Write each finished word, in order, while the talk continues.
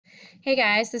Hey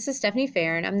guys, this is Stephanie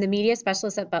Farron. I'm the media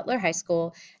specialist at Butler High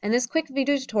School, and this quick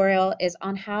video tutorial is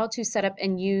on how to set up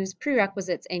and use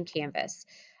prerequisites in Canvas.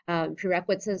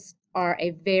 Prerequisites are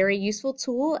a very useful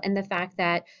tool in the fact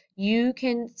that you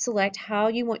can select how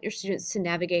you want your students to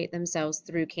navigate themselves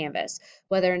through Canvas,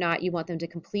 whether or not you want them to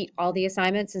complete all the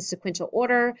assignments in sequential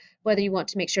order, whether you want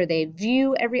to make sure they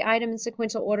view every item in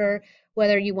sequential order,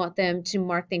 whether you want them to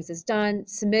mark things as done,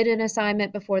 submit an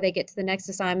assignment before they get to the next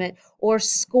assignment, or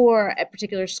score a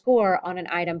particular score on an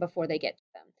item before they get to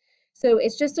them. So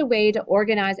it's just a way to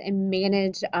organize and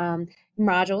manage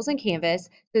modules in Canvas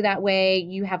so that way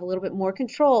you have a little bit more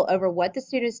control over what the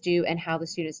students do and how the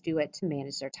students do it to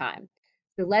manage their time.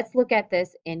 So let's look at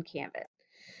this in Canvas.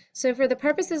 So for the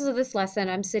purposes of this lesson,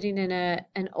 I'm sitting in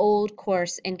an old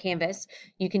course in Canvas.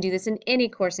 You can do this in any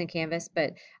course in Canvas,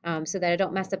 but so that I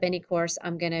don't mess up any course,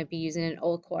 I'm going to be using an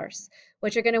old course.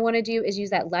 What you're going to want to do is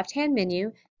use that left-hand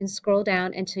menu and scroll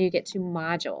down until you get to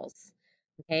modules.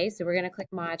 Okay, so we're going to click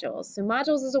modules. So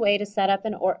modules is a way to set up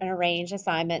and arrange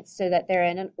assignments so that they're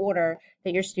in an order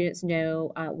that your students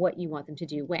know what you want them to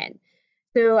do when.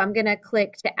 So I'm going to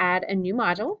click to add a new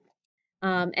module.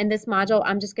 And this module,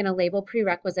 I'm just going to label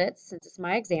prerequisites since it's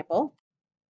my example.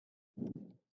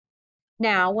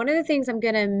 Now, one of the things I'm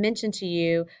going to mention to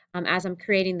you as I'm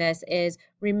creating this is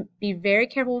be very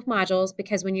careful with modules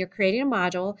because when you're creating a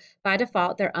module, by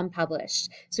default, they're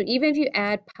unpublished. So even if you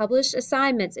add published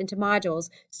assignments into modules,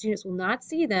 students will not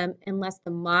see them unless the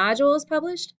module is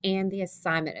published and the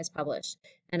assignment is published.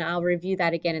 And I'll review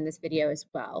that again in this video as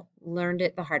well. Learned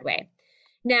it the hard way.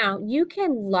 Now, you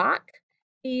can lock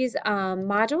these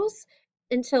modules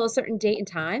until a certain date and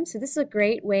time. So this is a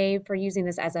great way for using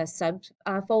this as a sub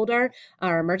folder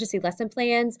or emergency lesson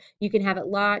plans. You can have it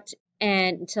locked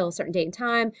and until a certain date and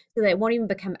time so that it won't even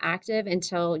become active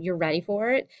until you're ready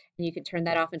for it. And you can turn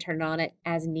that off and turn it on it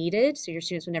as needed so your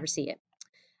students will never see it.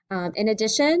 In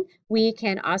addition, we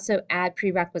can also add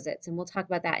prerequisites, and we'll talk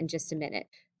about that in just a minute.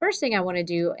 First thing I want to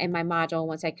do in my module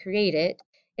once I create it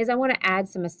is I want to add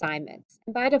some assignments.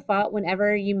 And by default,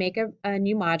 whenever you make a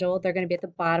new module, they're going to be at the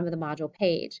bottom of the module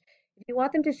page. If you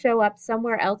want them to show up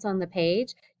somewhere else on the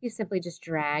page, you simply just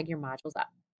drag your modules up.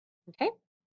 Okay?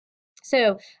 So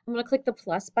I'm going to click the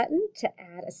plus button to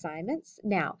add assignments.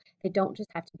 Now, they don't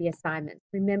just have to be assignments.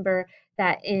 Remember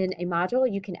that in a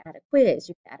module, you can add a quiz,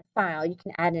 you can add a file, you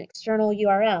can add an external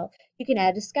URL, you can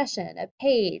add a discussion, a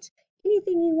page,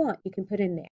 anything you want, you can put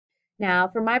in there. Now,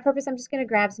 for my purpose, I'm just going to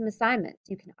grab some assignments.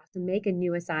 You can also make a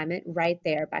new assignment right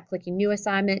there by clicking New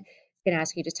Assignment. It's going to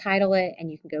ask you to title it,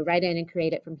 and you can go right in and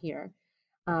create it from here.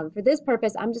 For this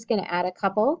purpose, I'm just going to add a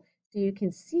couple so you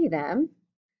can see them.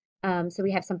 So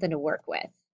we have something to work with.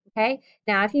 Okay,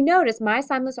 now if you notice, my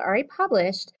assignments are already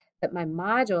published, but my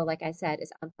module, like I said,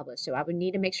 is unpublished. So I would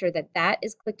need to make sure that that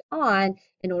is clicked on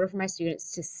in order for my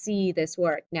students to see this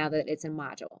work now that it's a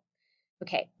module.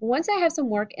 Okay, once I have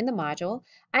some work in the module,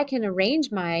 I can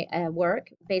arrange my work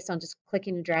based on just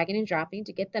clicking and dragging and dropping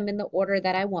to get them in the order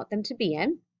that I want them to be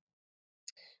in.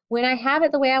 When I have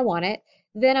it the way I want it,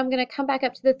 then I'm going to come back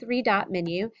up to the three-dot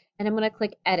menu and I'm going to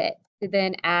click Edit to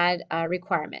then add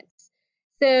requirements.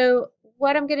 So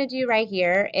what I'm going to do right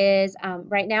here is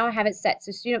right now I have it set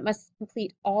so student must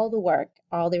complete all the work,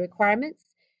 all the requirements.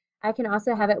 I can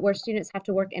also have it where students have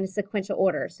to work in a sequential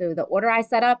order. So the order I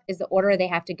set up is the order they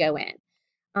have to go in.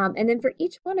 And then for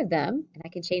each one of them, and I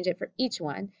can change it for each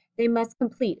one, they must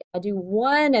complete. If I do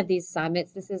one of these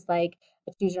assignments, this is like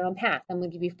a choose your own path. I'm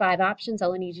going to give you 5 options. I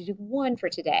only need you to do one for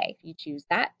today if you choose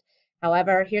that.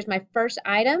 However, here's my first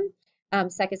item,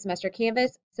 second semester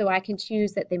Canvas. So I can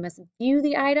choose that they must view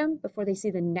the item before they see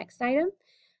the next item.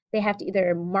 They have to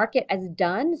either mark it as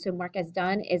done. So mark as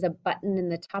done is a button in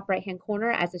the top right-hand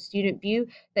corner as a student view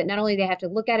that not only they have to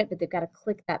look at it, but they've got to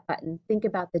click that button. Think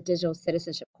about the digital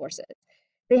citizenship courses.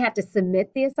 They have to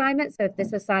submit the assignment. So if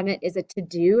this assignment is a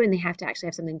to-do and they have to actually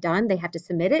have something done, they have to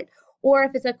submit it. Or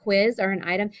if it's a quiz or an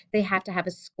item, they have to have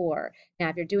a score. Now,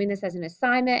 if you're doing this as an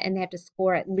assignment and they have to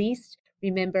score at least,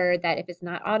 remember that if it's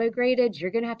not auto-graded, you're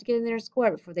going to have to get in there and score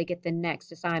it before they get the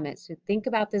next assignment. So think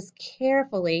about this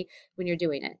carefully when you're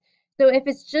doing it. So if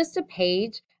it's just a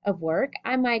page of work,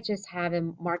 I might just have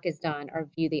them mark as done or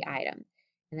view the item.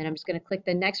 And then I'm just going to click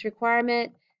the next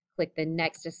requirement, click the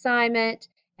next assignment,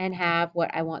 and have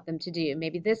what I want them to do.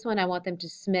 Maybe this one I want them to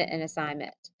submit an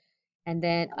assignment and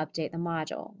then update the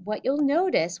module. What you'll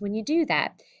notice when you do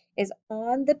that is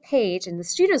on the page, and the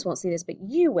students won't see this, but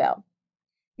you will,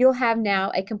 you'll have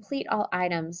now a complete all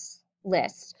items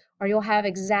list, or you'll have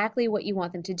exactly what you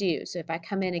want them to do. So if I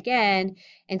come in again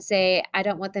and say, I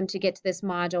don't want them to get to this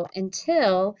module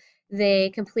until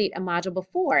they complete a module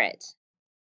before it,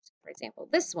 for example,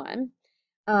 this one,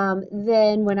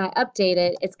 then when I update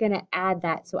it, it's going to add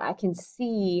that so I can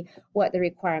see what the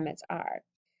requirements are.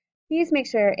 Please make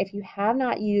sure if you have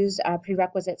not used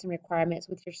prerequisites and requirements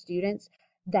with your students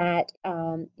that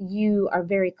you are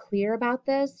very clear about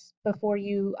this before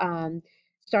you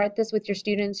start this with your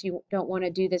students. You don't want to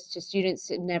do this to students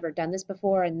who've never done this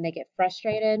before and they get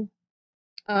frustrated.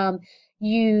 Um,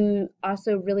 you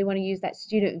also really want to use that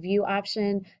student view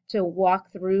option to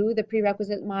walk through the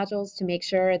prerequisite modules to make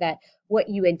sure that what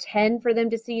you intend for them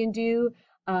to see and do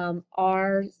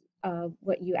are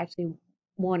what you actually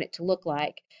want it to look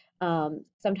like.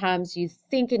 Sometimes you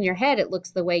think in your head it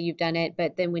looks the way you've done it,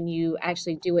 but then when you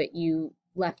actually do it, you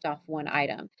left off one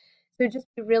item. So just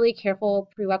be really careful.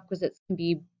 Prerequisites can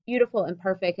be beautiful and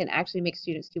perfect and actually make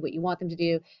students do what you want them to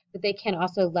do, but they can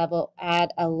also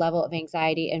add a level of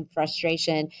anxiety and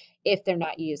frustration if they're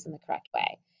not used in the correct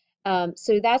way.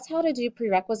 So that's how to do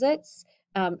prerequisites.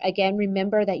 Again,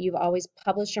 remember that you've always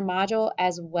published your module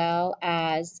as well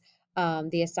as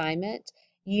the assignment.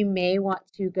 You may want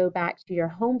to go back to your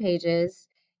home pages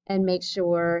and make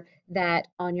sure that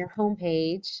on your home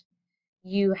page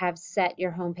you have set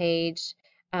your homepage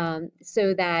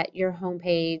so that your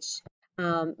homepage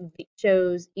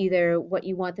shows either what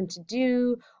you want them to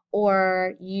do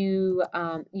or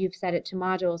you've set it to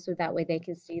modules so that way they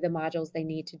can see the modules they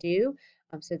need to do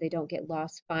so they don't get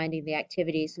lost finding the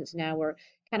activities since now we're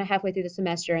kind of halfway through the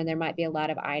semester and there might be a lot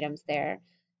of items there.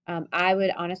 I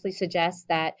would honestly suggest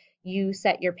that you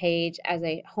set your page as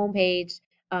a homepage.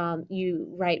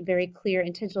 You write very clear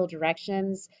intentional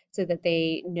directions so that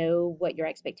they know what your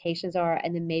expectations are,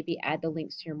 and then maybe add the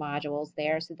links to your modules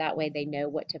there so that way they know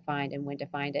what to find and when to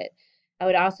find it. I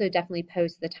would also definitely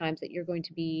post the times that you're going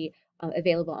to be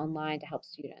available online to help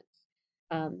students.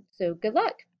 So good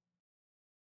luck.